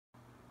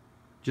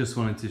Just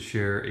wanted to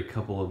share a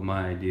couple of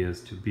my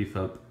ideas to beef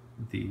up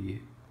the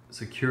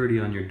security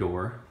on your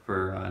door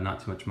for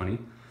not too much money.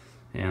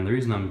 And the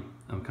reason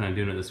I'm kind of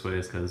doing it this way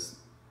is because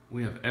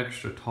we have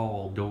extra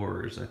tall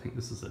doors. I think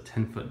this is a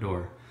 10-foot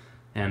door,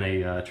 and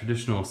a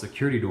traditional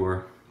security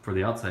door for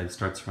the outside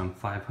starts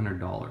around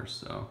 $500.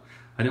 So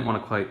I didn't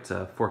want to quite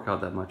fork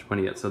out that much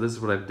money yet. So this is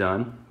what I've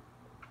done.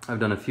 I've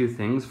done a few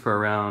things for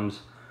around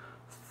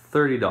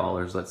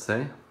 $30, let's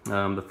say.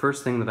 The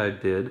first thing that I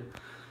did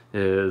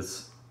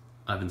is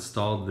I've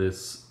installed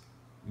this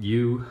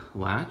U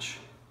latch,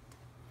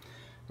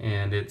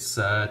 and it's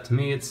to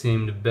me it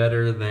seemed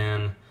better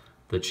than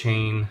the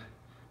chain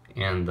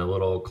and the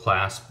little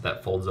clasp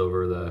that folds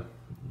over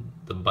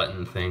the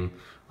button thing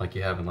like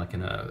you have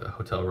in a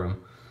hotel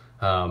room.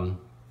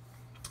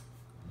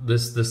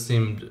 This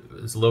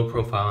it's low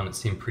profile and it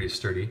seemed pretty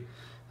sturdy.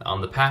 On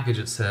the package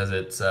it says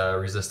it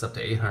resists up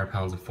to 800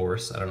 pounds of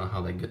force. I don't know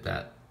how they get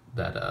that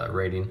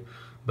rating,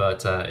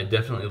 but it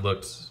definitely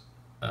looked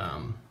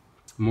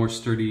more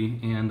sturdy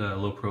and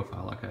low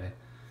profile, like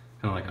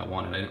I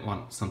wanted. I didn't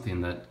want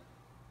something that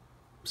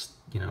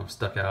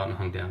stuck out and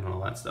hung down and all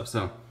that stuff.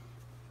 So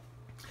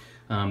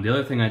the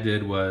other thing I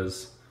did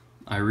was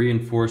I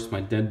reinforced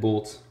my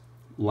deadbolt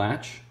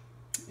latch,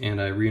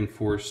 and I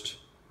reinforced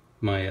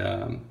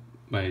my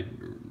my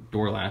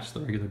door latch, the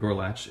regular door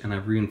latch, and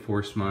I've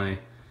reinforced my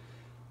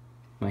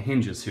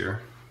hinges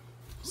here.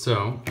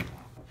 So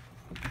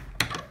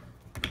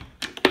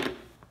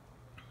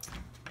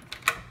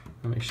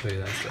let me show you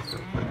that stuff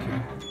real quick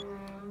here.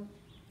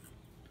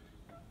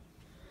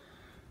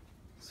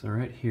 So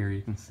right here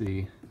you can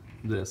see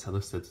how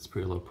this sits. It's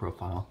pretty low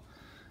profile,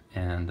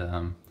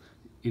 and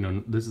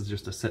this is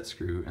just a set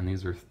screw, and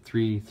these are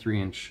three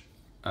 3-inch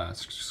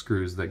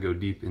screws that go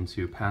deep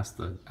into past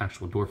the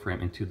actual door frame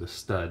into the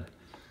stud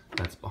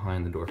that's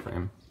behind the door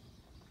frame.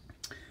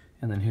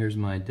 And then here's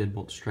my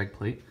deadbolt strike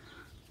plate.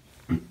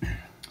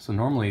 So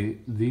normally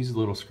these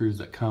little screws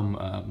that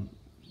come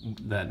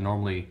that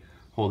normally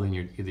hold in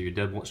either your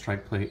deadbolt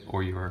strike plate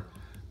or your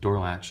door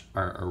latch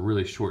are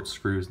really short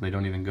screws, and they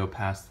don't even go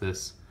past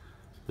this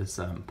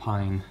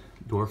pine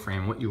door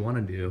frame. What you want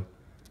to do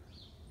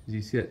is,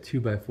 you see that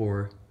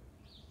 2x4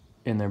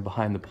 in there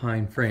behind the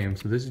pine frame.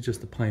 So this is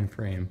just the pine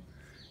frame,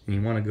 and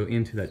you want to go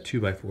into that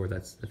 2x4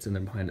 that's in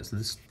there behind it. So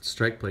this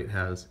strike plate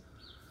has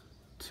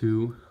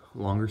 2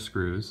 longer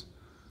screws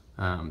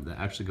that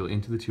actually go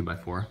into the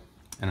 2x4,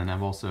 and then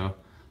I've also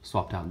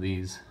swapped out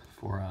these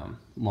for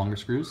longer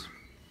screws.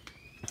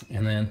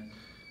 And then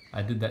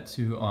I did that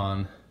too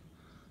on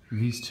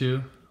these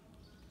two,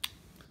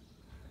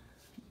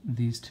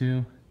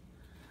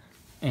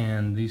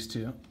 and these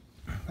two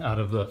out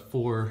of the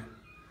 4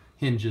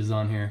 hinges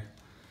on here.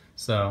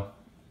 So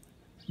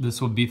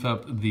this will beef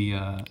up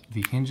the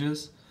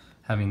hinges,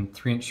 having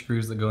 3-inch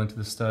screws that go into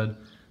the stud.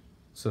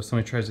 So if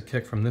somebody tries to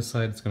kick from this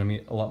side, it's going to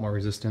be a lot more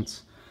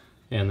resistance.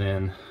 And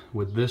then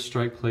with this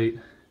strike plate,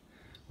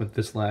 with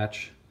this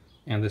latch,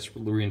 and this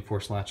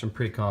reinforced latch, I'm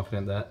pretty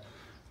confident that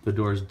the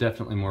door is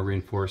definitely more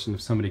reinforced, and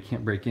if somebody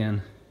can't break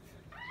in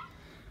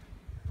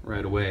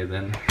right away,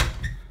 then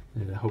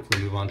they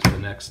hopefully move on to the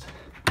next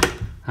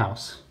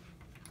house.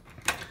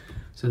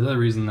 So the other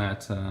reason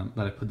that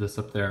I put this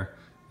up there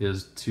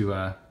is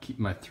to keep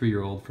my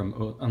 3-year-old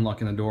from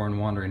unlocking the door and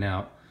wandering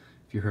out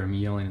if you heard him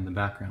yelling in the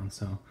background.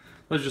 So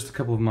those are just a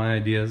couple of my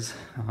ideas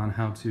on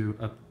how to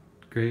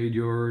upgrade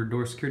your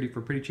door security for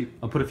pretty cheap.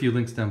 I'll put a few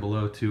links down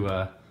below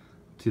to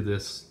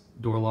this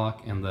door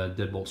lock and the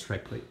deadbolt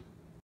strike plate.